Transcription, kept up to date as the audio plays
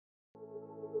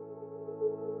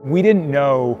We didn't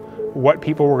know what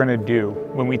people were going to do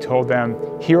when we told them,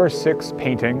 here are 6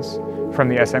 paintings from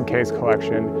the SMK's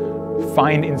collection,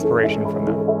 find inspiration from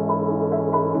them.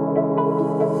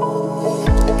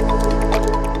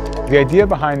 The idea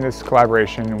behind this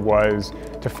collaboration was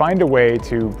to find a way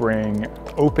to bring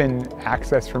open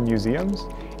access for museums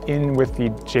in with the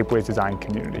Shapeways design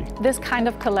community. This kind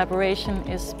of collaboration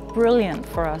is brilliant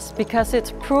for us because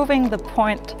it's proving the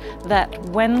point that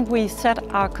when we set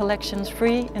our collections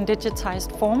free in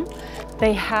digitized form,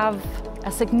 they have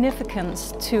a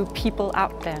significance to people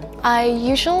out there. I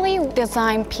usually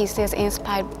design pieces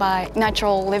inspired by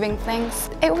natural living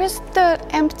things. It was the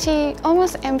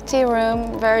almost empty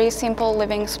room, very simple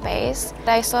living space.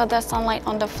 I saw the sunlight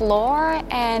on the floor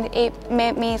and it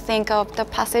made me think of the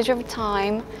passage of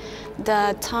time,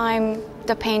 the time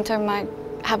the painter might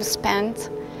have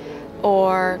spent,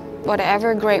 or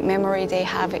whatever great memory they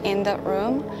have in the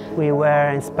room. We were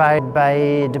inspired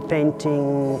by the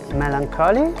painting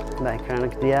Melancholy by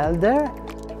Cranach the Elder.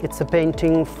 It's a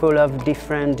painting full of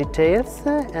different details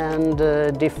and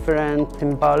different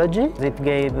symbology. It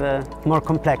gave more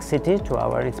complexity to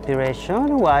our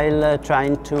inspiration while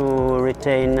trying to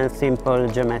retain a simple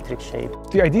geometric shape.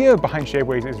 The idea behind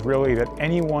Shapeways is really that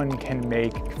anyone can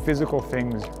make physical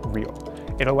things real.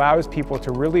 It allows people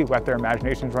to really let their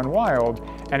imaginations run wild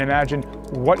and imagine,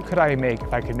 what could I make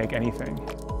if I could make anything?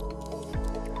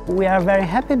 We are very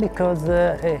happy because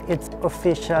it's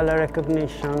official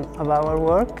recognition of our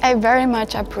work. I very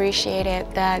much appreciated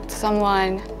that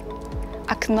someone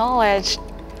acknowledged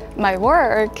my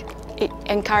work. It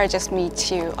encourages me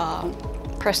to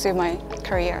pursue my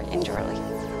career in jewelry.